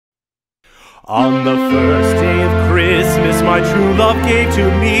On the first day of Christmas, my true love gave to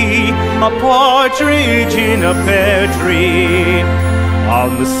me a partridge in a pear tree.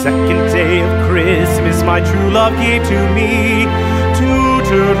 On the second day of Christmas, my true love gave to me two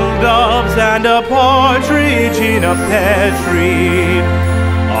turtle doves and a partridge in a pear tree.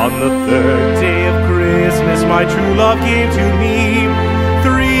 On the third day of Christmas, my true love gave to me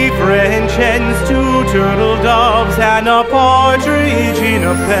three French hens, two turtle doves, and a partridge in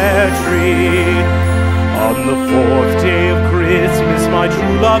a pear tree. On the fourth day of Christmas, my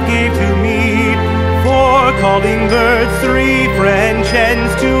true love gave to me four calling birds, three French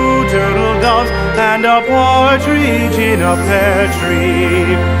hens, two turtle doves, and a partridge in a pear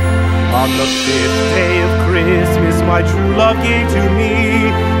tree. On the fifth day of Christmas, my true love gave to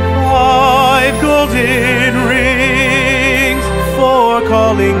me five golden rings, four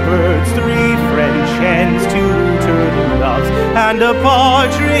calling birds, three French hens, two turtle doves, and a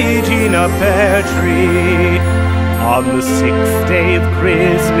partridge in a pear tree. On the sixth day of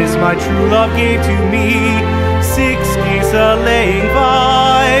Christmas, my true love gave to me six geese a-laying,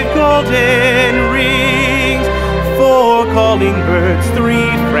 five golden rings, four calling birds,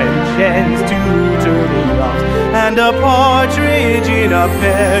 three French hens, two turtle doves, and a partridge in a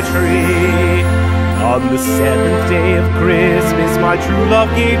pear tree. On the seventh day of Christmas, my true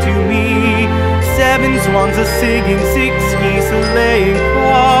love gave to me seven swans a-singing, six geese a-laying,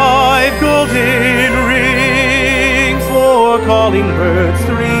 five golden rings, four calling birds,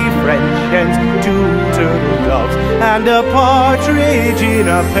 three French hens, two turtle doves, and a partridge in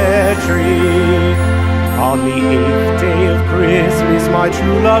a pear tree. On the eighth day of Christmas, my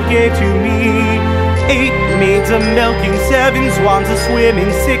true love gave to me eight maids a-milking, seven swans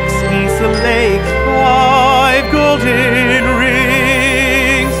a-swimming, six geese a-laying, five golden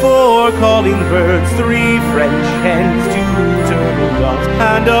rings, four calling birds, three French hens, two turtle doves,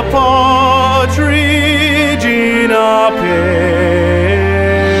 and a partridge in a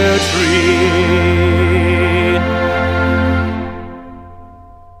pear tree.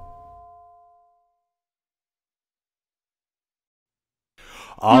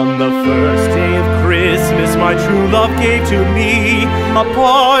 On the first day of Christmas, my true love gave to me a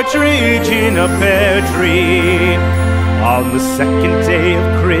partridge in a pear tree. On the second day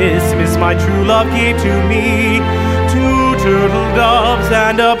of Christmas, my true love gave to me two turtle doves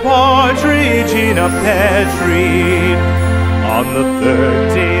and a partridge in a pear tree. On the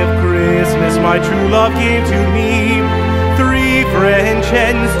third day of Christmas, my true love gave to me three French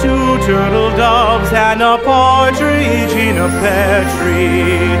hens, two turtle doves, and a partridge in a pear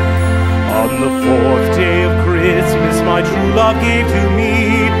tree. On the fourth day of Christmas, my true love gave to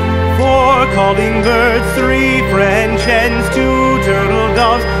me four calling birds, three French hens, two turtle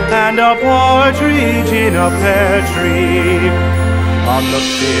doves, and a partridge in a pear tree. On the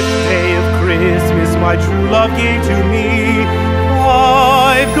fifth day of Christmas, my true love gave to me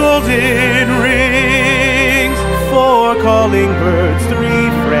five golden rings, four calling birds, three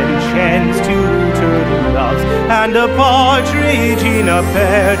French hens, two turtle doves, and a partridge in a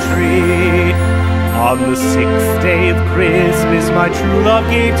pear tree. On the sixth day of Christmas, my true love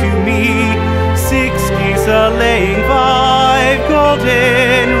gave to me six geese a-laying, five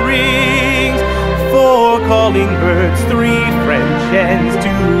golden rings, four calling birds, three French hens,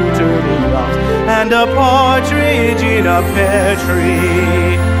 two turtle doves, and a partridge in a pear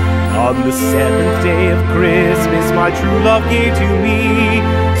tree. On the seventh day of Christmas, my true love gave to me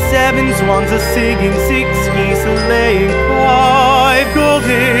seven swans a-singing, six geese a-laying, five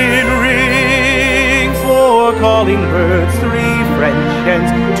golden rings, four calling birds, three French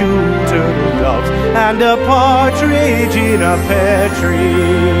hens, two turtle doves, and a partridge in a pear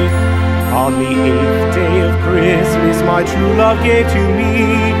tree. On the eighth day of Christmas, my true love gave to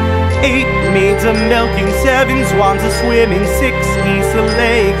me eight maids a-milking, seven swans a-swimming, six geese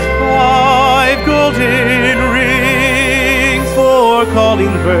a-laying, five golden rings, four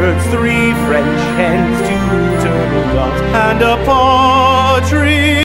calling birds, three French hens, two turtle doves, and a